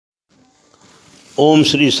ఓం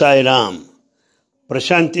శ్రీ సాయిరామ్.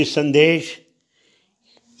 ప్రశాంతి సందేశ్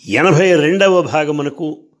 82వ భాగమునకు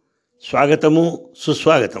స్వాగతము,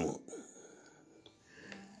 సుస్వాగతము.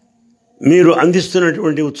 మీరు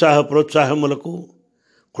అందిస్తున్నటువంటి ఉత్సాహ ప్రోత్సాహములకు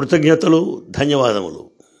కృతజ్ఞతలు, ధన్యవాదములు.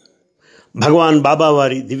 భగవాన్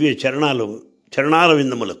బాబావారి దివ్య చరణాల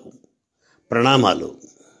విందములకు ప్రణామాలు.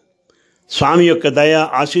 స్వామి యొక్క దయా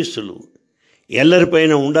ఆశీస్సులు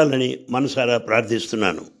ఎల్లరిపైన ఉండాలని మనసారా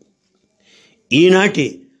ప్రార్థిస్తున్నాను. ఈనాటి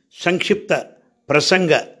సంక్షిప్త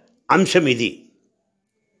ప్రసంగ అంశం ఇది.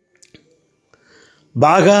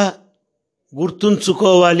 బాగా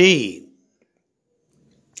గుర్తుంచుకోవాలి,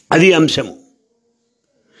 అది అంశము.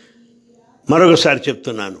 మరొకసారి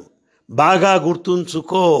చెప్తున్నాను, బాగా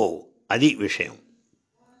గుర్తుంచుకో, అది విషయం.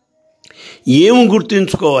 ఏమి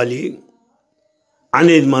గుర్తుంచుకోవాలి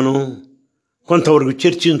అనేది మనం కొంతవరకు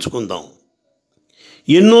చర్చించుకుందాం.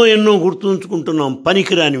 ఎన్నో గుర్తుంచుకుంటున్నాం,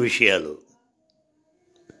 పనికిరాని విషయాలు,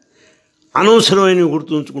 అనవసరమైనవి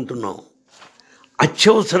గుర్తుంచుకుంటున్నాం.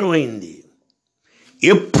 అత్యవసరమైంది,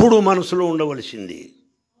 ఎప్పుడు మనసులో ఉండవలసింది,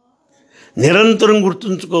 నిరంతరం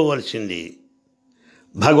గుర్తుంచుకోవలసింది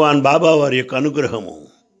భగవాన్ బాబా వారి యొక్క అనుగ్రహము,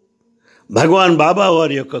 భగవాన్ బాబా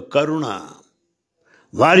వారి యొక్క కరుణ,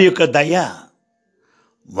 వారి యొక్క దయ,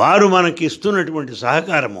 వారు మనకి ఇస్తున్నటువంటి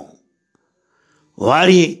సహకారము,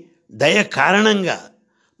 వారి దయ కారణంగా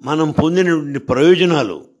మనం పొందినటువంటి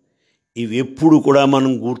ప్రయోజనాలు, ఇవి ఎప్పుడు కూడా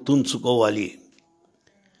మనం గుర్తుంచుకోవాలి.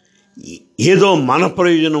 ఏదో మన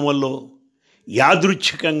ప్రయోజనం వల్ల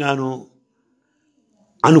యాదృచ్ఛికంగానో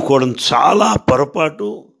అనుకోవడం చాలా పొరపాటు,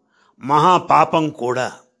 మహాపాపం కూడా.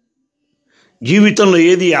 జీవితంలో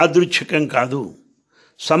ఏది యాదృచ్ఛికం కాదు,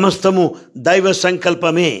 సమస్తము దైవ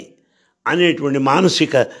సంకల్పమే అనేటువంటి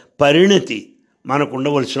మానసిక పరిణతి మనకు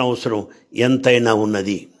ఉండవలసిన అవసరం ఎంతైనా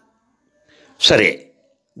ఉన్నది. సరే,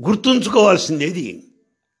 గుర్తుంచుకోవాల్సింది ఏది,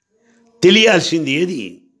 తెలియాల్సింది ఏది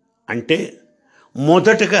అంటే,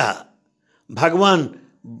 మొదటగా భగవాన్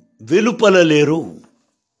వెలుపల లేరు.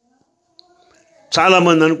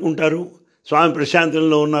 చాలామంది అనుకుంటారు స్వామి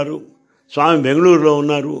ప్రశాంతంలో ఉన్నారు, స్వామి బెంగళూరులో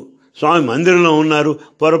ఉన్నారు, స్వామి మందిరంలో ఉన్నారు.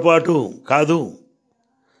 పొరపాటు కాదు.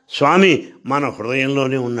 స్వామి మన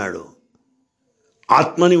హృదయంలోనే ఉన్నాడు.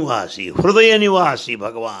 ఆత్మనివాసి, హృదయ నివాసి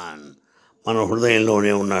భగవాన్ మన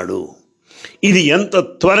హృదయంలోనే ఉన్నాడు. ఇది ఎంత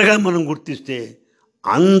త్వరగా మనం గుర్తిస్తే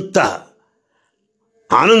అంత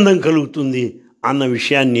ఆనందం కలుగుతుంది అన్న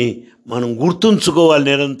విషయాన్ని మనం గుర్తుంచుకోవాలి.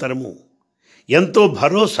 నిరంతరము ఎంతో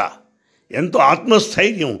భరోసా, ఎంతో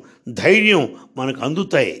ఆత్మస్థైర్యం, ధైర్యం మనకు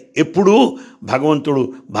అందుతాయి. ఎప్పుడూ భగవంతుడు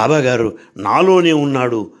బాబాగారు నాలోనే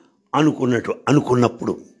ఉన్నాడు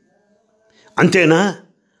అనుకున్నప్పుడు. అంతేనా?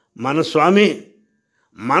 మన స్వామి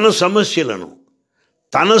మన సమస్యలను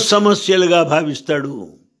తన సమస్యలుగా భావిస్తాడు.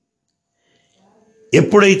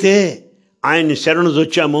 ఎప్పుడైతే ఆయన్ని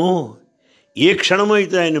శరణుజొచ్చామో, ఏ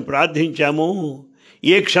క్షణమైతే ఆయన ప్రార్థించామో,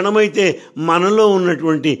 ఏ క్షణమైతే మనలో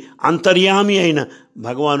ఉన్నటువంటి అంతర్యామి అయిన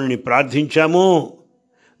భగవానుని ప్రార్థించామో,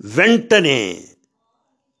 వెంటనే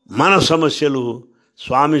మన సమస్యలు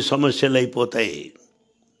స్వామి సమస్యలు అయిపోతాయి.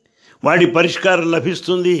 వాడి పరిష్కారం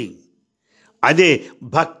లభిస్తుంది. అదే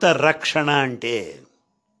భక్త రక్షణ అంటే.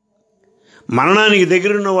 మరణానికి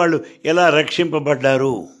దగ్గరున్న వాళ్ళు ఎలా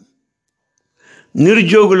రక్షింపబడ్డారు,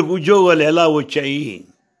 నిరుద్యోగులకు ఉద్యోగాలు ఎలా వచ్చాయి,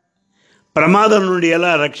 ప్రమాదం నుండి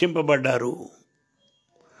ఎలా రక్షింపబడ్డారు,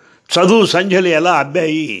 చదువు సంధ్యలు ఎలా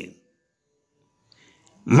అబ్బాయి,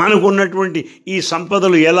 మనకున్నటువంటి ఈ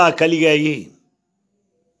సంపదలు ఎలా కలిగాయి,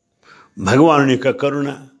 భగవానుని యొక్క కరుణ,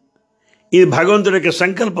 ఇది భగవంతుడి యొక్క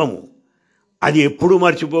సంకల్పము. అది ఎప్పుడూ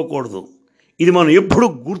మర్చిపోకూడదు. ఇది మనం ఎప్పుడు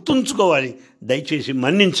గుర్తుంచుకోవాలి. దయచేసి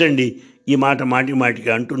మన్నించండి ఈ మాట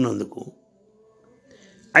మాటికి అంటున్నందుకు.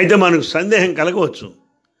 అయితే మనకు సందేహం కలగవచ్చు,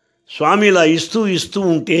 స్వామి ఇలా ఇస్తూ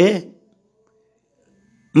ఉంటే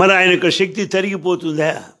మరి ఆయన యొక్క శక్తి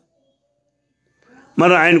తరిగిపోతుందా,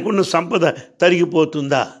 మరి ఆయనకున్న సంపద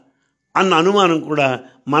తరిగిపోతుందా అన్న అనుమానం కూడా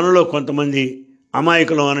మనలో కొంతమంది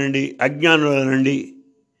అమాయకులు అనండి, అజ్ఞానులు అనండి,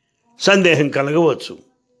 సందేహం కలగవచ్చు.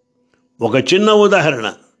 ఒక చిన్న ఉదాహరణ,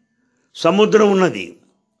 సముద్రం ఉన్నది.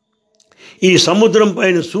 ఈ సముద్రం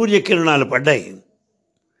పైన సూర్యకిరణాలు పడ్డాయి.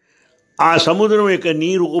 ఆ సముద్రం యొక్క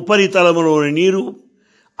నీరు, ఉపరితలంలోని నీరు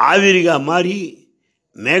ఆవిరిగా మారి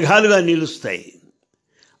మేఘాలుగా నిలుస్తాయి.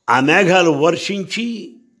 ఆ మేఘాలు వర్షించి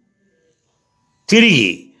తిరిగి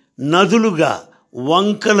నదులుగా,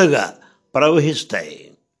 వంకలుగా ప్రవహిస్తాయి.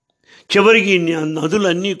 చివరికి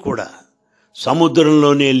నదులన్నీ కూడా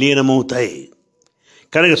సముద్రంలోనే లీనమవుతాయి.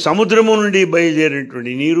 కనుక సముద్రము నుండి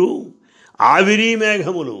బయలుదేరినటువంటి నీరు, ఆవిరి,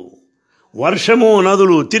 మేఘములు, వర్షము,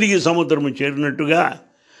 నదులు తిరిగి సముద్రము చేరినట్టుగా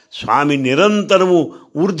స్వామి నిరంతరము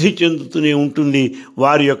వృద్ధి చెందుతూనే ఉంటుంది.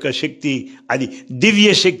 వారి యొక్క శక్తి అది దివ్య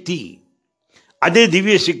శక్తి. అదే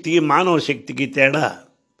దివ్యశక్తికి మానవ శక్తికి తేడా.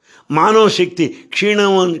 మానవ శక్తి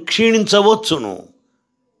క్షీణించవచ్చును,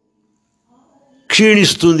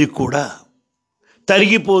 క్షీణిస్తుంది కూడా,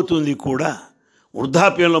 తరిగిపోతుంది కూడా.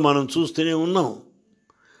 వృద్ధాప్యంలో మనం చూస్తూనే ఉన్నాం.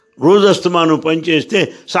 రోజస్తమానం పనిచేస్తే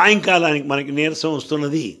సాయంకాలానికి మనకి నీరసం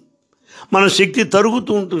వస్తున్నది, మన శక్తి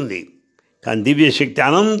తరుగుతూ ఉంటుంది. కానీ దివ్యశక్తి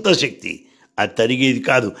అనంత శక్తి, అది తరిగేది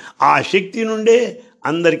కాదు. ఆ శక్తి నుండే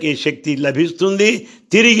అందరికీ శక్తి లభిస్తుంది.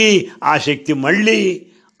 తిరిగి ఆ శక్తి మళ్ళీ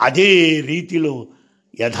అదే రీతిలో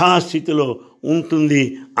యథాస్థితిలో ఉంటుంది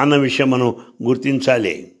అన్న విషయం మనం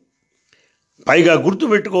గుర్తించాలి. పైగా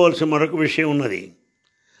గుర్తుపెట్టుకోవాల్సిన మరొక విషయం ఉన్నది.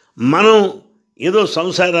 మనం ఏదో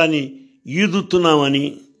సంసారాన్ని ఈదుతున్నామని,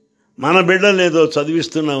 మన బిడ్డలను ఏదో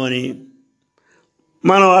చదివిస్తున్నామని,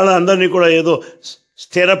 మన వాళ్ళందరినీ కూడా ఏదో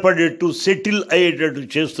స్థిరపడేట్టు సెటిల్ అయ్యేటట్టు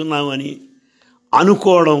చేస్తున్నామని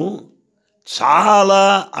అనుకోవడం చాలా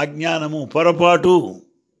అజ్ఞానము, పొరపాటు.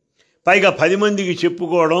 పైగా 10 మందికి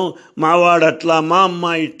చెప్పుకోవడం, మా వాడట్లా, మా అమ్మ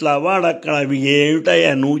ఇట్లా, వాడక్కడ. అవి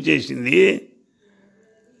ఏమిటయ్యా నువ్వు చేసింది?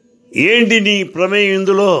 ఏంటి నీ ప్రమేయం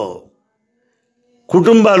ఇందులో?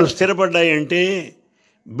 కుటుంబాలు స్థిరపడ్డాయంటే,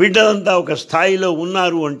 బిడ్డలంతా ఒక స్థాయిలో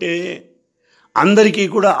ఉన్నారు అంటే, అందరికీ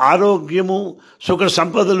కూడా ఆరోగ్యము సుఖ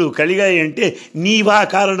సంపదలు కలిగాయంటే నీవా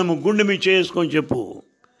కారణము? గుండె మీద చేసుకొని చెప్పు.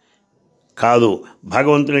 కాదు,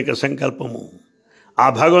 భగవంతుని యొక్క సంకల్పము, ఆ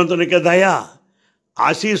భగవంతుని యొక్క దయ,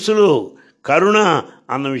 ఆశీస్సులు, కరుణ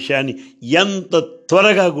అన్న విషయాన్ని ఎంత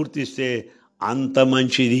త్వరగా గుర్తిస్తే అంత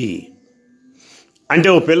మంచిది. అంటే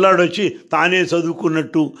ఓ పిల్లాడు వచ్చి తానే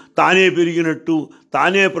చదువుకున్నట్టు, తానే పెరిగినట్టు,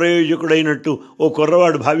 తానే ప్రయోజకుడైనట్టు ఓ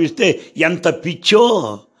కుర్రవాడు భావిస్తే ఎంత పిచ్చో,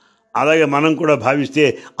 అలాగే మనం కూడా భావిస్తే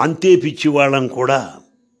అంతే పిచ్చి వాళ్ళం కూడా.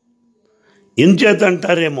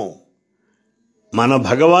 ఎంచేతంటారేమో, మన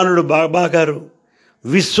భగవానుడు బాబా గారు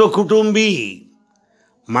విశ్వకుటుంబీ.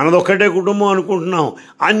 మనదొక్కటే కుటుంబం అనుకుంటున్నాం,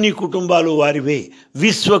 అన్ని కుటుంబాలు వారివే.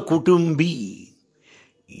 విశ్వకుటుంబీ,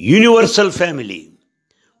 యూనివర్సల్ ఫ్యామిలీ,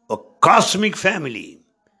 ఒక కాస్మిక్ ఫ్యామిలీ.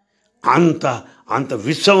 అంత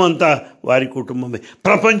విశ్వం అంతా వారి కుటుంబమే,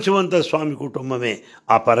 ప్రపంచం అంతా స్వామి కుటుంబమే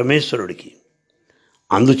ఆ పరమేశ్వరుడికి.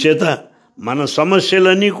 అందుచేత మన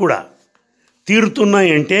సమస్యలన్నీ కూడా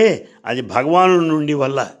తీరుతున్నాయంటే అది భగవాను నుండి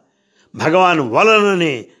వల్ల, భగవాను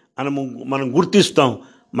వలననే మనం గుర్తిస్తాం,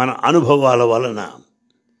 మన అనుభవాల వలన.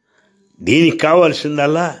 దీనికి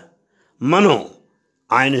కావాల్సిందల్లా మనం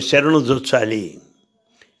ఆయన శరణు జొచ్చాలి.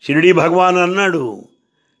 షిరిడీ భగవాన్ అన్నాడు,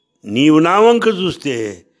 నీవు నా వంక చూస్తే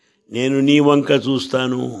నేను నీ వంక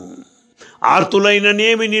చూస్తాను.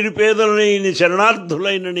 ఆర్తులైననేమి, నిరుపేదలైన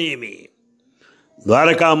శరణార్థులైననేమి,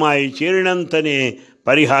 ద్వారకామాయి చేరినంతనే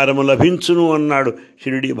పరిహారము లభించును అన్నాడు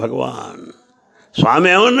షిరిడీ భగవాన్. స్వామి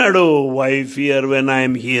ఏమన్నాడు? Why fear when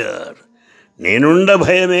I'm here, నేనుండ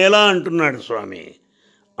భయమేలా అంటున్నాడు స్వామి.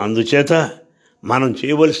 అందుచేత మనం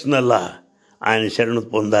చేయవలసిందల్లా ఆయన శరణు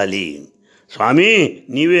పొందాలి. స్వామి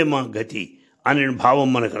నీవే మా గతి అనే భావం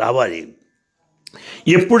మనకు రావాలి.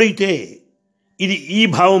 ఎప్పుడైతే ఈ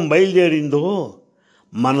భావం బయలుదేరిందో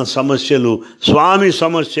మన సమస్యలు స్వామి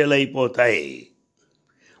సమస్యలు అయిపోతాయి.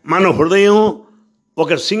 మన హృదయం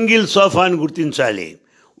ఒక సింగిల్ సోఫా అని గుర్తించాలి.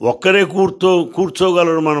 ఒక్కరే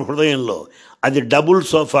కూర్చోగలరు మన హృదయంలో. అది డబుల్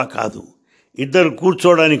సోఫా కాదు, ఇద్దరు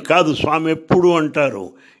కూర్చోవడానికి కాదు. స్వామి ఎప్పుడు అంటారు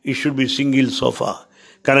it should be single sofa.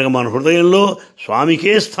 కనుక మన హృదయంలో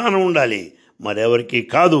స్వామికే స్థానం ఉండాలి, మరెవరికి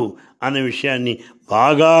కాదు అనే విషయాన్ని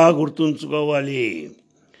బాగా గుర్తుంచుకోవాలి.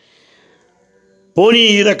 పోనీ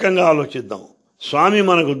ఈ రకంగా ఆలోచిద్దాం. స్వామి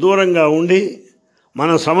మనకు దూరంగా ఉండి మన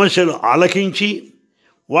సమస్యలు ఆలకించి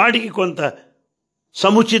వాటికి కొంత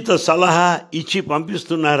సముచిత సలహా ఇచ్చి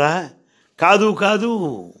పంపిస్తున్నారా? కాదు.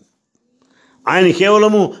 ఆయన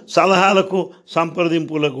కేవలము సలహాలకు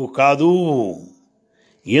సంప్రదింపులకు కాదు.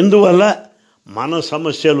 ఎందువల్ల మన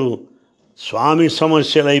సమస్యలు స్వామి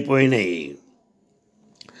సమస్యలైపోయినాయి.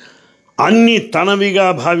 అన్నీ తనవిగా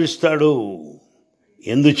భావిస్తాడు.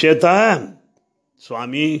 ఎందుచేత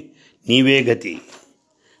స్వామి నీవే గతి,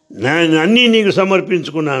 అన్నీ నీకు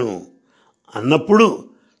సమర్పించుకున్నాను అన్నప్పుడు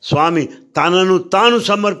స్వామి తనను తాను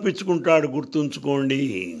సమర్పించుకుంటాడు. గుర్తుంచుకోండి.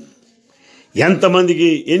 ఎంతమందికి,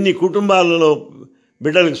 ఎన్ని కుటుంబాలలో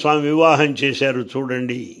బిడ్డలకు స్వామి వివాహం చేశారు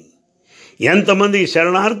చూడండి. ఎంతమందికి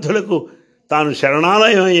శరణార్థులకు తాను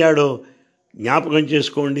శరణాలయం అయ్యాడో జ్ఞాపకం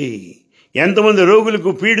చేసుకోండి. ఎంతమంది రోగులకు,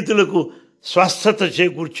 పీడితులకు స్వస్థత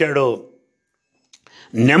చేకూర్చాడో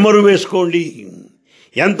నెమరు వేసుకోండి.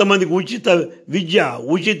 ఎంతమందికి ఉచిత విద్య,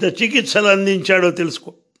 ఉచిత చికిత్సలు అందించాడో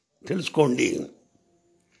తెలుసుకోండి.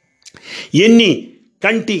 ఎన్ని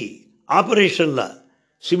కంటి ఆపరేషన్ల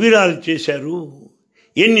శిబిరాలు చేశారు,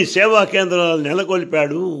 ఎన్ని సేవా కేంద్రాలు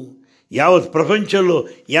నెలకొల్పాడు, యావత్ ప్రపంచంలో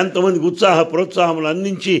ఎంతమందికి ఉత్సాహ ప్రోత్సాహములు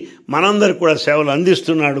అందించి మనందరికి కూడా సేవలు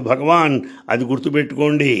అందిస్తున్నాడు భగవాన్. అది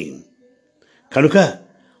గుర్తుపెట్టుకోండి. కనుక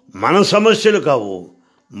మన సమస్యలు కావు,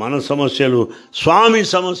 మన సమస్యలు స్వామి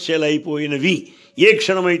సమస్యలు అయిపోయినవి. ఏ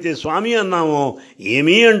క్షణమైతే స్వామి అన్నామో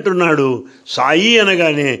ఏమీ అంటున్నాడు, సాయి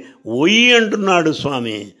అనగానే ఓయి అంటున్నాడు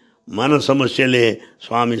స్వామి. మన సమస్యలే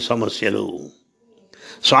స్వామి సమస్యలు.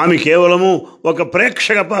 స్వామి కేవలము ఒక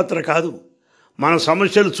ప్రేక్షక పాత్ర కాదు, మన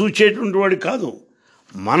సమస్యలు చూచేటువంటి వాడు కాదు.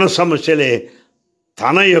 మన సమస్యలే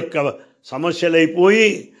తన యొక్క సమస్యలైపోయి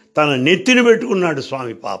తన నెత్తిని పెట్టుకున్నాడు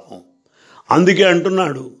స్వామి పాపం. అందుకే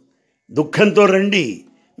అంటున్నాడు, దుఃఖంతో రండి,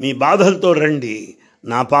 మీ బాధలతో రండి,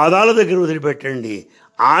 నా పాదాల దగ్గర వదిలిపెట్టండి,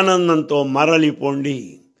 ఆనందంతో మరలిపోండి,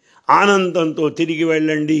 ఆనందంతో తిరిగి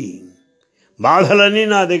వెళ్ళండి. బాధలన్నీ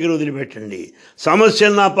నా దగ్గర వదిలిపెట్టండి,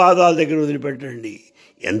 సమస్యలు నా పాదాల దగ్గర వదిలిపెట్టండి,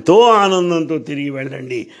 ఎంతో ఆనందంతో తిరిగి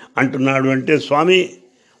వెళ్ళండి అంటున్నాడు. అంటే స్వామి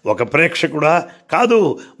ఒక ప్రేక్షకుడా కాదు,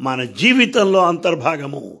 మన జీవితంలో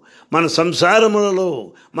అంతర్భాగము, మన సంసారములలో,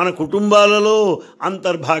 మన కుటుంబాలలో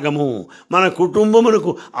అంతర్భాగము. మన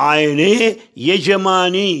కుటుంబమునకు ఆయనే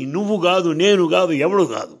యజమాని. నువ్వు కాదు, నేను కాదు, ఎవడు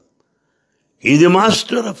కాదు. ఇది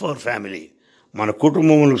మాస్టర్ ఆఫ్ అవర్ ఫ్యామిలీ. మన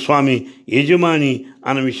కుటుంబములకు స్వామి యజమాని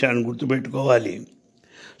అన్న విషయాన్ని గుర్తుపెట్టుకోవాలి.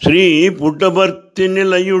 శ్రీ పుట్టపర్తి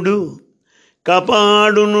నిలయుడు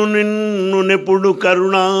కాపాడును నిన్ను నెప్పుడు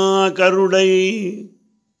కరుణాకరుడై.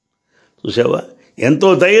 చూసావా, ఎంతో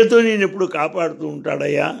దయతో నేను ఎప్పుడు కాపాడుతూ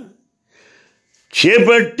ఉంటాడయ్యా.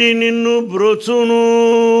 చేపట్టి నిన్ను బ్రోచును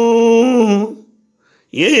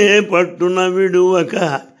ఏ పట్టున విడువక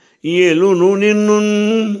ఏలును నిన్ను.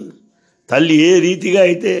 తల్లి ఏ రీతిగా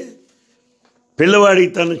అయితే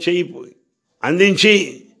పిల్లవాడికి తను చేయి అందించి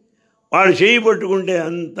వాడు చేయి పట్టుకుంటే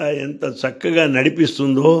ఎంత చక్కగా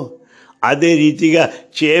నడిపిస్తుందో, అదే రీతిగా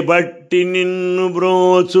చేపట్టి నిన్ను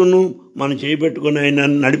బ్రోచును. మనం చేపట్టుకుని ఆయన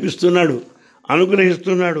నడిపిస్తున్నాడు,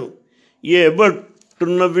 అనుగ్రహిస్తున్నాడు. ఏ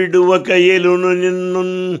పట్టున విడువక ఏలును నిన్ను.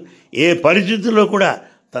 ఏ పరిస్థితుల్లో కూడా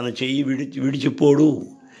తన చెయ్యి విడిచిపోడు,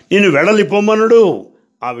 నిన్ను వెడలిపోమనడు.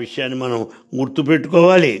 ఆ విషయాన్ని మనం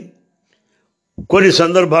గుర్తుపెట్టుకోవాలి. కొన్ని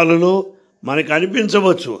సందర్భాలలో మనకు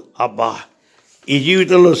అనిపించవచ్చు, అబ్బా ఈ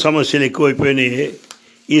జీవితంలో సమస్యలు ఎక్కువైపోయినాయి,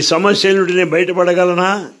 ఈ సమస్యల నుండి నేను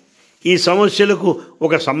బయటపడగలనా, ఈ సమస్యలకు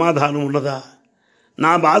ఒక సమాధానం ఉన్నదా,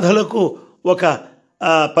 నా బాధలకు ఒక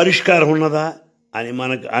పరిష్కారం ఉన్నదా అని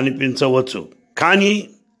మనకు అనిపించవచ్చు. కానీ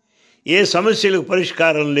ఏ సమస్యలకు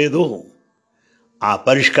పరిష్కారం లేదో ఆ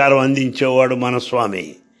పరిష్కారం అందించేవాడు మన స్వామి,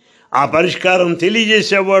 ఆ పరిష్కారం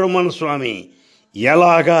తెలియజేసేవాడు మన స్వామి.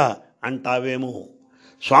 ఎలాగా అంటావేమో,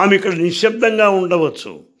 స్వామి ఇక్కడ నిశ్శబ్దంగా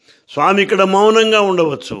ఉండవచ్చు, స్వామి ఇక్కడ మౌనంగా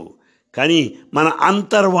ఉండవచ్చు, కానీ మన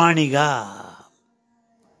అంతర్వాణిగా,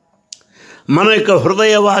 మన యొక్క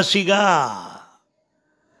హృదయవాసిగా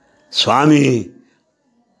స్వామి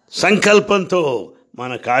సంకల్పంతో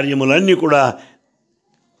మన కార్యములన్నీ కూడా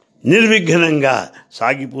నిర్విఘ్నంగా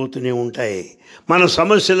సాగిపోతూనే ఉంటాయి. మన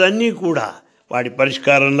సమస్యలన్నీ కూడా వాటి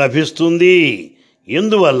పరిష్కారం లభిస్తుంది.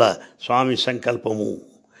 ఎందువల్ల? స్వామి సంకల్పము.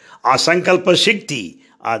 ఆ సంకల్ప శక్తి,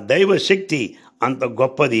 ఆ దైవ శక్తి అంత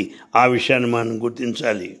గొప్పది. ఆ విషయాన్ని మనం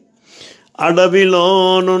గుర్తించాలి.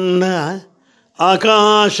 అడవిలోనున్న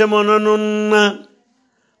ఆకాశముననున్న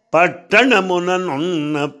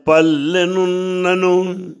పట్టణముననున్న పల్లెనున్నను,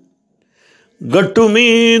 గట్టు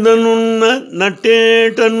మీదనున్న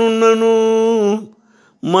నట్టేటనున్నను,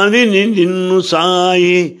 మదిని నిన్ను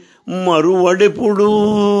సాయి మరువడెప్పుడు,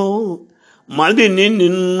 మదిని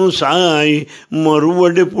నిన్ను సాయి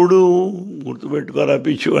మరువడెప్పుడు. గుర్తుపెట్టుకోరా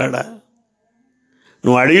పిచ్చివాడా,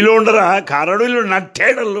 నువ్వు అడవిలో ఉండరా, కారడవిలో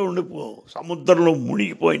నట్టేడల్లో ఉండిపో, సముద్రంలో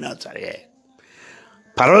మునిగిపోయినా సరే,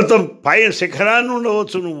 పర్వతం పై శిఖరాన్ని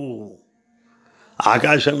ఉండవచ్చు, నువ్వు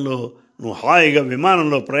ఆకాశంలో నువ్వు హాయిగా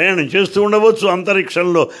విమానంలో ప్రయాణం చేస్తూ ఉండవచ్చు,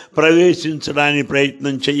 అంతరిక్షంలో ప్రవేశించడానికి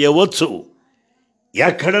ప్రయత్నం చేయవచ్చు.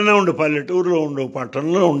 ఎక్కడైనా ఉండు, పల్లెటూరులో ఉండు,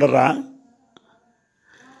 పట్టణంలో ఉండరా,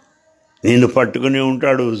 నిన్ను పట్టుకుని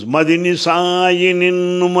ఉంటాడు. మదిని సాయి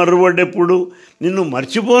నిన్ను మరువడెప్పుడు, నిన్ను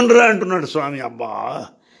మర్చిపోనురా అంటున్నాడు స్వామి. అబ్బా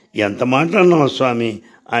ఎంత మాట్లాడినావు స్వామి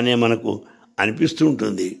అనే మనకు అనిపిస్తూ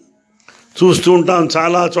ఉంటుంది. చూస్తూ ఉంటాం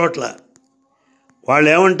చాలా చోట్ల. వాళ్ళు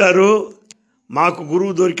ఏమంటారు, మాకు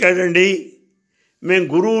గురువు దొరికాడండి, మేము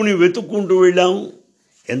గురువుని వెతుక్కుంటూ వెళ్ళాం,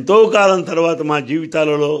 ఎంతో కాలం తర్వాత మా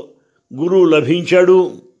జీవితాలలో గురువు లభించాడు,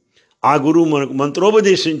 ఆ గురువు మనకు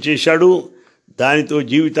మంత్రోపదేశం చేశాడు, దానితో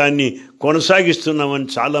జీవితాన్ని కొనసాగిస్తున్నామని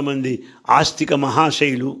చాలామంది ఆస్తిక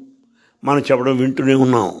మహాశైలు మనం చెప్పడం వింటూనే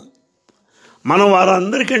ఉన్నాం. మనం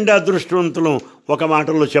వారందరికంటే అదృష్టవంతులం. ఒక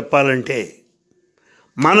మాటలో చెప్పాలంటే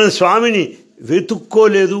మన స్వామిని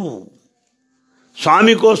వెతుక్కోలేదు.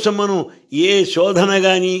 స్వామి కోసం మనం ఏ శోధన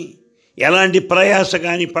కానీ, ఎలాంటి ప్రయాస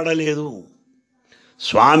కానీ పడలేదు.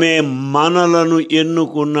 స్వామే మనలను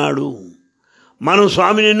ఎన్నుకున్నాడు. మనం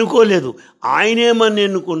స్వామిని ఎన్నుకోలేదు, ఆయనే మన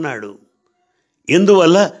ఎన్నుకున్నాడు.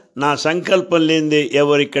 ఎందువల్ల? నా సంకల్పం లేనిదే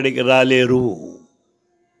ఎవరిక్కడికి రాలేరు.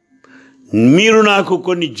 మీరు నాకు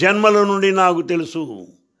కొన్ని జన్మల నుండి నాకు తెలుసు.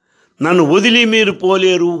 నన్ను వదిలి మీరు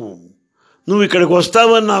పోలేరు. నువ్వు ఇక్కడికి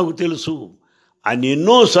వస్తావని నాకు తెలుసు అని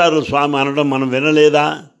ఎన్నోసార్లు స్వామి అనడం మనం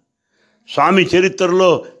వినలేదా? స్వామి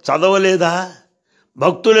చరిత్రలో చదవలేదా?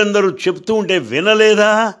 భక్తులందరూ చెప్తూ ఉంటే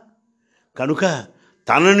వినలేదా? కనుక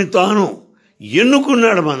తనని తాను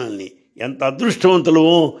ఎన్నుకున్నాడు మనల్ని. ఎంత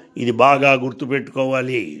అదృష్టవంతులమో ఇది బాగా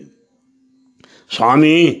గుర్తుపెట్టుకోవాలి.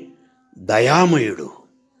 స్వామి దయామయుడు.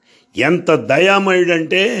 ఎంత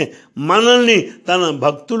దయామయుడంటే మనల్ని తన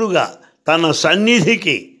భక్తులుగా, తన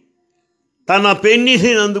సన్నిధికి, తన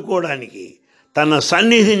పెన్నిధిని అందుకోవడానికి, తన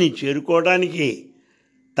సన్నిధిని చేరుకోవడానికి,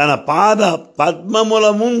 తన పాద పద్మముల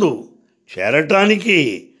ముందు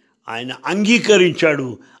చేరటానికి ఆయన అంగీకరించాడు.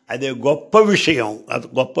 అదే గొప్ప విషయం. అది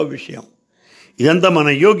గొప్ప విషయం. ఇదంతా మన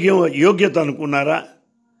యోగ్యత అనుకున్నారా?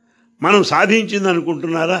 మనం సాధించింది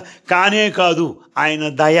అనుకుంటున్నారా? కానే కాదు. ఆయన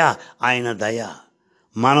దయ. ఆయన దయ.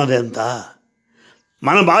 మనదెంత?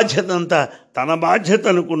 మన బాధ్యత అంతా తన బాధ్యత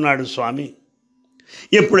అనుకున్నాడు స్వామి.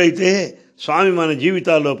 ఎప్పుడైతే స్వామి మన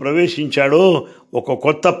జీవితాల్లో ప్రవేశించాడో ఒక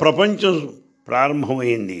కొత్త ప్రపంచం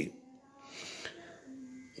ప్రారంభమైంది.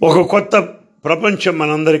 ఒక కొత్త ప్రపంచం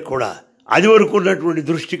మనందరికి కూడా. అది వరకు ఉన్నటువంటి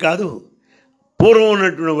దృష్టి కాదు, పూర్వం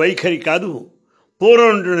ఉన్నటువంటి వైఖరి కాదు, పూర్వం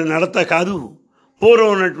ఉన్నటువంటి నడత కాదు,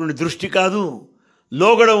 పూర్వం ఉన్నటువంటి దృష్టి కాదు,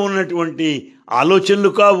 లోగడ ఉన్నటువంటి ఆలోచనలు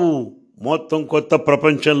కావు. మొత్తం కొత్త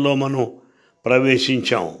ప్రపంచంలో మనం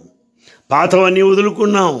ప్రవేశించాం. పాతవన్నీ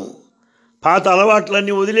వదులుకున్నాం, పాత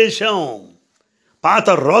అలవాట్లన్నీ వదిలేశాం, పాత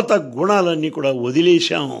రోత గుణాలన్నీ కూడా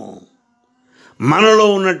వదిలేశాం. మనలో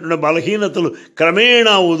ఉన్నటువంటి బలహీనతలు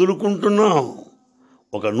క్రమేణా వదులుకుంటున్నాం.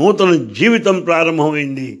 ఒక నూతన జీవితం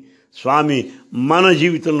ప్రారంభమైంది స్వామి మన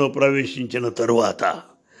జీవితంలో ప్రవేశించిన తరువాత.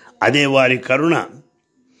 అదే వారి కరుణ.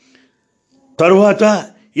 తరువాత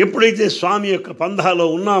ఎప్పుడైతే స్వామి యొక్క పంధాలో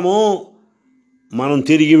ఉన్నామో మనం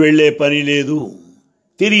తిరిగి వెళ్ళే పని లేదు,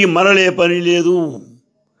 తిరిగి మరలే పని లేదు.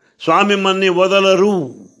 స్వామి మన్ని వదలరు.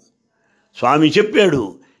 స్వామి చెప్పాడు,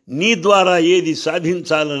 నీ ద్వారా ఏది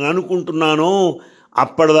సాధించాలని అనుకుంటున్నానో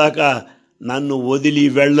అప్పటిదాకా నన్ను వదిలి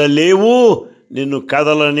వెళ్ళలేవు, నిన్ను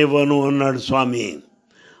కదలనివ్వను అన్నాడు స్వామి.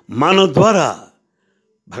 మన ద్వారా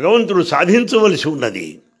భగవంతుడు సాధించవలసి ఉన్నది.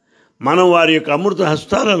 మనం వారి యొక్క అమృత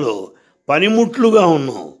హస్తాలలో పనిముట్లుగా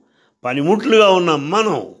ఉన్నాం. పనిముట్లుగా ఉన్న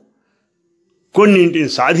మనం కొన్నింటిని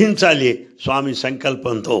సాధించాలి స్వామి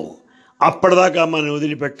సంకల్పంతో. అప్పటిదాకా మనం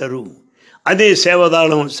వదిలిపెట్టరు. అదే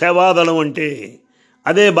సేవాదళం అంటే,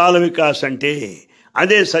 అదే బాల వికాస్ అంటే,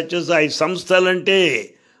 అదే సత్యసాయి సంస్థలంటే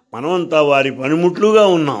మనమంతా వారి పనిముట్లుగా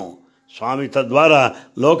ఉన్నాం. స్వామి తద్వారా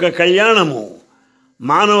లోక కళ్యాణము,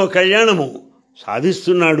 మానవ కళ్యాణము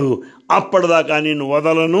సాధిస్తున్నాడు. అప్పటిదాకా నేను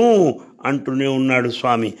వదలను అంటూనే ఉన్నాడు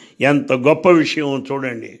స్వామి. ఎంత గొప్ప విషయం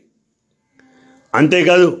చూడండి.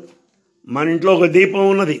 అంతేకాదు, మన ఇంట్లో ఒక దీపం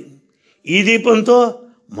ఉన్నది. ఈ దీపంతో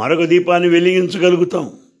మరొక దీపాన్ని వెలిగించగలుగుతాం.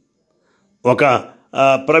 ఒక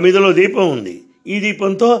ప్రమిదలో దీపం ఉంది, ఈ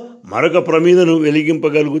దీపంతో మరొక ప్రమిదను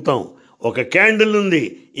వెలిగింపగలుగుతాం. ఒక క్యాండిల్ ఉంది,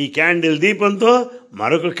 ఈ క్యాండిల్ దీపంతో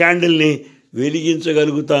మరొక క్యాండిల్ని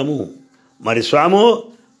వెలిగించగలుగుతాము. మరి స్వామో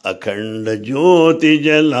అఖండ జ్యోతి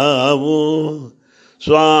జలావో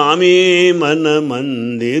స్వామి మన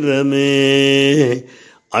మందిరమే,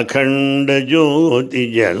 అఖండ జ్యోతి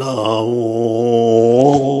జలావో,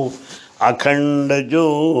 అఖండ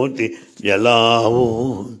జ్యోతి జలావో,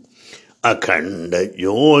 అఖండ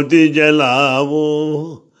జ్యోతి జలావో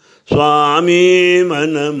స్వామి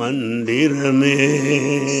మన మందిరమే,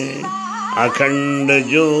 అఖండ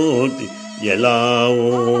జ్యోతి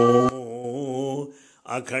జలావో,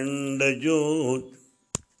 అఖండ జ్యోతి.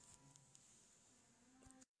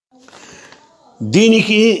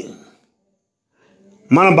 దీనికి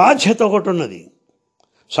మన బాధ్యత ఒకటి ఉన్నది.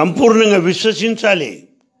 సంపూర్ణంగా విశ్వసించాలి,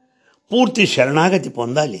 పూర్తి శరణాగతి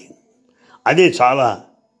పొందాలి. అదే చాలా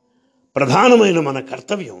ప్రధానమైన మన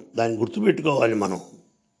కర్తవ్యం. దాన్ని గుర్తుపెట్టుకోవాలి మనం.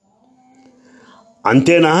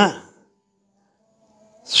 అంతేనా?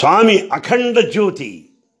 స్వామి అఖండ జ్యోతి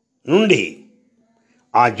నుండి,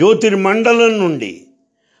 ఆ జ్యోతిర్మండలం నుండి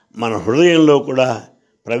మన హృదయంలో కూడా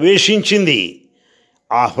ప్రవేశించింది.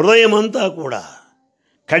 ఆ హృదయమంతా కూడా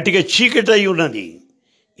కటిక చీకటై ఉన్నది.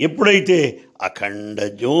 ఎప్పుడైతే అఖండ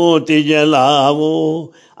జ్యోతి జలావో,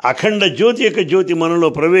 అఖండ జ్యోతి యొక్క జ్యోతి మనలో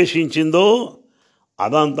ప్రవేశించిందో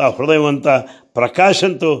అదంతా హృదయం అంతా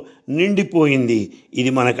ప్రకాశంతో నిండిపోయింది. ఇది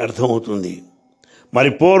మనకు అర్థమవుతుంది. మరి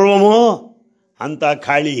పూర్వమో అంతా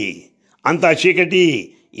ఖాళీ, అంతా చీకటి,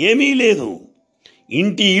 ఏమీ లేదు.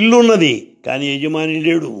 ఇంటి ఇల్లున్నది, కానీ యజమాని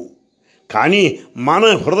లేడు. కానీ మన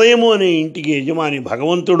హృదయము అనే ఇంటికి యజమాని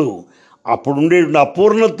భగవంతుడు. అప్పుడుండేటువంటి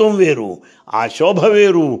అపూర్ణత్వం వేరు, ఆ శోభ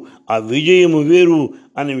వేరు, ఆ విజయము వేరు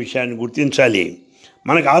అనే విషయాన్ని గుర్తించాలి.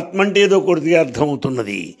 మనకు ఆత్మ అంటే ఏదో కొద్దిగా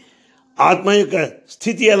అర్థమవుతున్నది, ఆత్మ యొక్క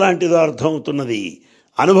స్థితి ఎలాంటిదో అర్థమవుతున్నది,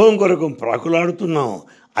 అనుభవం కొరకు ప్రాకులాడుతున్నాం.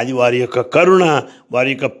 అది వారి యొక్క కరుణ, వారి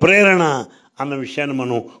యొక్క ప్రేరణ అన్న విషయాన్ని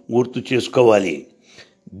మనం గుర్తు చేసుకోవాలి.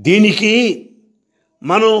 దీనికి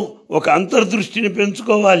మనం ఒక అంతర్దృష్టిని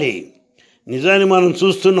పెంచుకోవాలి. నిజాన్ని మనం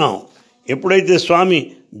చూస్తున్నాం. ఎప్పుడైతే స్వామి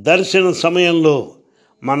దర్శన సమయంలో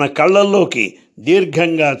మన కళ్ళల్లోకి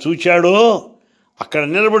దీర్ఘంగా చూచాడో, అక్కడ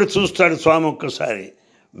నిలబడి చూస్తాడు స్వామి ఒక్కసారి,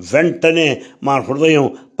 వెంటనే మా హృదయం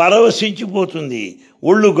పరవశించిపోతుంది,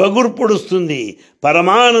 ఒళ్ళు గగురు పొడుస్తుంది,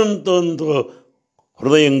 పరమానందంతో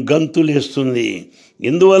హృదయం గంతులేస్తుంది.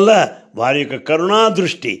 ఎందువల్ల వారి యొక్క కరుణా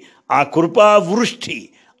దృష్టి, ఆ కృపావృష్టి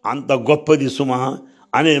అంత గొప్పది సుమా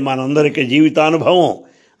అనేది మనందరికీ జీవితానుభవం.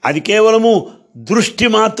 అది కేవలము దృష్టి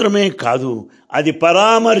మాత్రమే కాదు, అది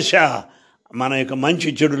పరామర్శ. మన యొక్క మంచి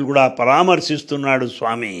చెడులు కూడా పరామర్శిస్తున్నాడు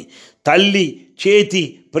స్వామి. తల్లి చేతి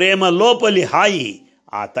ప్రేమ లోపలి హాయి,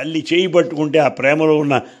 ఆ తల్లి చేయి పట్టుకుంటే ఆ ప్రేమలో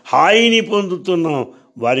ఉన్న హాయిని పొందుతున్నాం.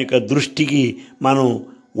 వారి యొక్క దృష్టికి మనం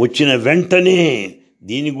వచ్చిన వెంటనే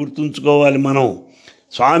దీన్ని గుర్తుంచుకోవాలి. మనం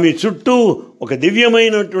స్వామి చుట్టూ ఒక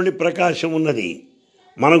దివ్యమైనటువంటి ప్రకాశం ఉన్నది,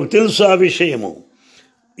 మనకు తెలుసు ఆ విషయము.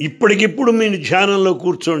 ఇప్పటికిప్పుడు మీరు ధ్యానంలో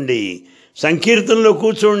కూర్చోండి, సంకీర్తనలో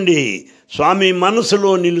కూర్చోండి, స్వామి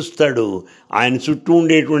మనసులో నిలుస్తాడు. ఆయన చుట్టూ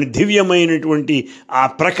ఉండేటువంటి దివ్యమైనటువంటి ఆ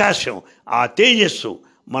ప్రకాశం, ఆ తేజస్సు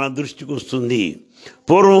మన దృష్టికి వస్తుంది.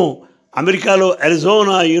 పూర్వం అమెరికాలో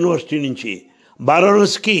అరిజోనా యూనివర్సిటీ నుంచి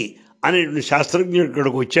బారోస్కీ అనేటువంటి శాస్త్రజ్ఞుడు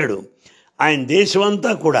ఇక్కడికి వచ్చాడు. ఆయన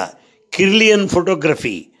దేశమంతా కూడా కిర్లియన్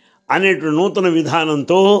ఫోటోగ్రఫీ అనేటువంటి నూతన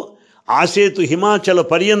విధానంతో ఆసేతు హిమాచల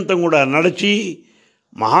పర్యంతం కూడా నడిచి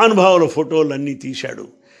మహానుభావుల ఫోటోలన్నీ తీశాడు.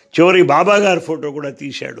 చివరికి బాబాగారి ఫోటో కూడా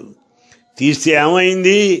తీశాడు. తీస్తే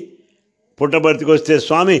ఏమైంది, పుట్టబర్తికి వస్తే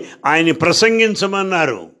స్వామి ఆయన్ని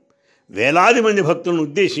ప్రసంగించమన్నారు. వేలాది మంది భక్తులను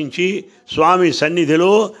ఉద్దేశించి స్వామి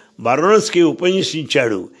సన్నిధిలో బరోస్కీ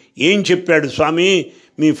ఉపన్యసించాడు. ఏం చెప్పాడు స్వామి,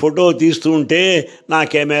 మీ ఫోటో తీస్తూ ఉంటే నా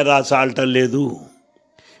కెమెరా చాలటం లేదు.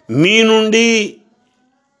 మీ నుండి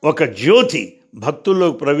ఒక జ్యోతి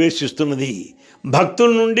భక్తుల్లోకి ప్రవేశిస్తున్నది,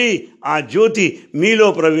 భక్తుల నుండి ఆ జ్యోతి మీలో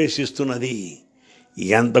ప్రవేశిస్తున్నది.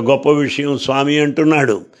 ఎంత గొప్ప విషయం స్వామి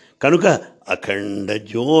అంటున్నాడు. కనుక అఖండ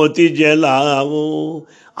జ్యోతి జలావు,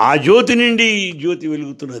 ఆ జ్యోతి నుండి ఈ జ్యోతి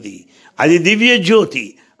వెలుగుతున్నది, అది దివ్య జ్యోతి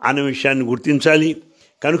అనే విషయాన్ని గుర్తించాలి.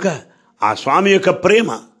 కనుక ఆ స్వామి యొక్క ప్రేమ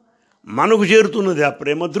మనకు చేరుతున్నది, ఆ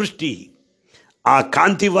ప్రేమ దృష్టి, ఆ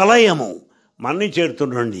కాంతి వలయము మనని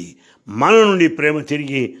చేరుతున్నది. మన నుండి ప్రేమ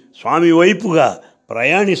తిరిగి స్వామి వైపుగా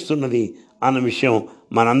ప్రయాణిస్తున్నది అన్న విషయం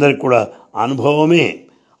మనందరికి కూడా అనుభవమే.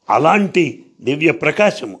 అలాంటి దివ్య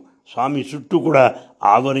ప్రకాశము స్వామి చుట్టూ కూడా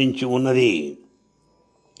ఆవరించి ఉన్నది.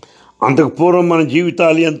 అంతకు పూర్వం మన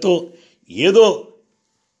జీవితాలు ఎంతో ఏదో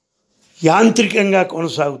యాంత్రికంగా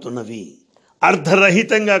కొనసాగుతున్నవి,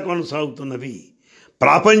 అర్ధరహితంగా కొనసాగుతున్నవి,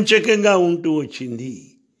 ప్రాపంచికంగా ఉంటూ వచ్చింది.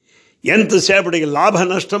 ఎంతసేపటికి లాభ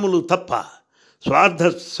నష్టములు తప్ప, స్వార్థ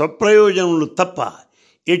స్వప్రయోజనములు తప్ప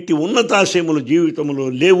ఎట్టి ఉన్నతాశయములు జీవితంలో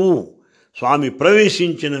లేవు. స్వామి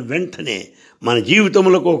ప్రవేశించిన వెంటనే మన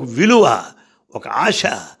జీవితములకు ఒక విలువ, ఒక ఆశ,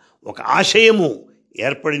 ఒక ఆశయము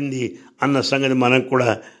ఏర్పడింది అన్న సంగతి మనకు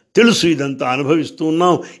కూడా తెలుసు. ఇదంతా అనుభవిస్తూ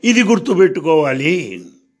ఉన్నాం, ఇది గుర్తుపెట్టుకోవాలి.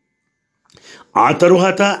 ఆ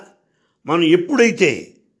తరువాత మనం ఎప్పుడైతే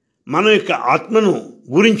మన యొక్క ఆత్మను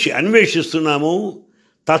గురించి అన్వేషిస్తున్నామో,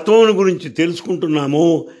 తత్వం గురించి తెలుసుకుంటున్నామో,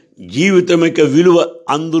 జీవితం యొక్క విలువ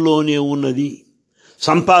అందులోనే ఉన్నది.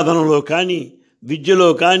 సంపాదనలో కానీ, విద్యలో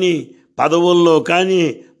కానీ, పదవుల్లో కానీ,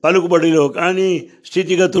 పలుకుబడిలో కానీ,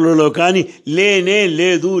 స్థితిగతులలో కానీ లేనే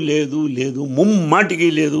లేదు, లేదు, లేదు, ముమ్మాటికి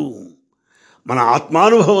లేదు. మన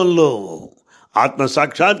ఆత్మానుభవంలో, ఆత్మ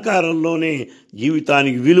సాక్షాత్కారంలోనే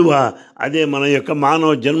జీవితానికి విలువ. అదే మన యొక్క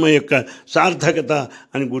మానవ జన్మ యొక్క సార్థకత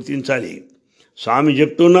అని గుర్తించాలి. స్వామి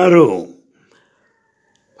చెప్తున్నారు,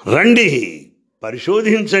 రండి,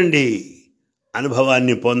 పరిశోధించండి,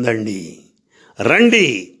 అనుభవాన్ని పొందండి. రండి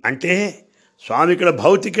అంటే స్వామి ఇక్కడ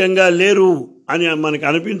భౌతికంగా లేరు అని మనకు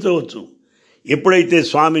అనిపించవచ్చు. ఎప్పుడైతే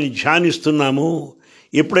స్వామిని ధ్యానిస్తున్నామో,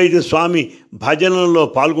 ఎప్పుడైతే స్వామి భజనలో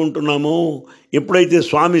పాల్గొంటున్నామో, ఎప్పుడైతే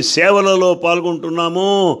స్వామి సేవలలో పాల్గొంటున్నామో,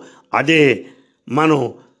 అదే మనం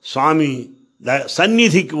స్వామి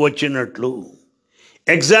సన్నిధికి వచ్చినట్లు.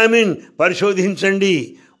 ఎగ్జామిన్, పరిశోధించండి.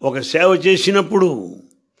 ఒక సేవ చేసినప్పుడు,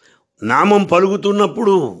 నామం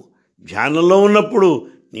పలుకుతున్నప్పుడు, ధ్యానంలో ఉన్నప్పుడు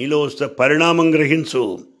నీలో వస్తే పరిణామం గ్రహించు.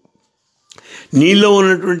 నీలో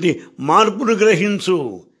ఉన్నటువంటి మార్పును గ్రహించు,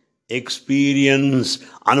 ఎక్స్పీరియన్స్,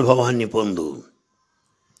 అనుభవాన్ని పొందు.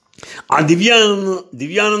 ఆ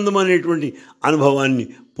దివ్యానందం అనేటువంటి అనుభవాన్ని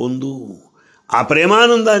పొందు, ఆ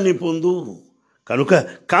ప్రేమానందాన్ని పొందు. కనుక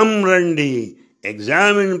కమ్ రండి,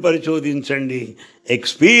 ఎగ్జామిన్, పరిశోధించండి,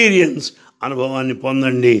 ఎక్స్పీరియన్స్, అనుభవాన్ని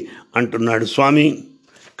పొందండి అంటున్నాడు స్వామి.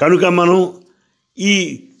 కనుక మనం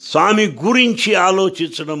ఈ స్వామి గురించి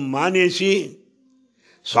ఆలోచించడం మానేసి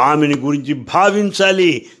స్వామిని గురించి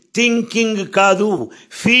భావించాలి. థింకింగ్ కాదు,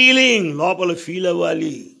 ఫీలింగ్, లోపల ఫీల్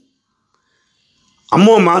అవ్వాలి.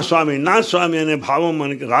 అమ్మో మా స్వామి, నా స్వామి అనే భావం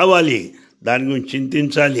మనకి రావాలి. దాని గురించి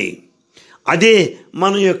చింతించాలి. అదే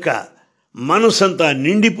మన యొక్క మనసంతా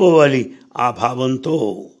నిండిపోవాలి ఆ భావంతో.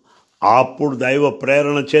 అప్పుడు దైవ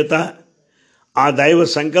ప్రేరణ చేత, ఆ దైవ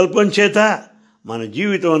సంకల్పం చేత మన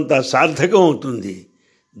జీవితం అంతా సార్థకం అవుతుంది,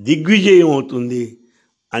 దిగ్విజయం అవుతుంది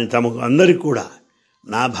అని తమకు అందరికీ కూడా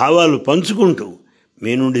నా భావాలు పంచుకుంటూ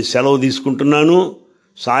మీ నుండి సెలవు తీసుకుంటున్నాను.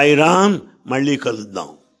 సాయిరాం. మళ్ళీ కలుద్దాం.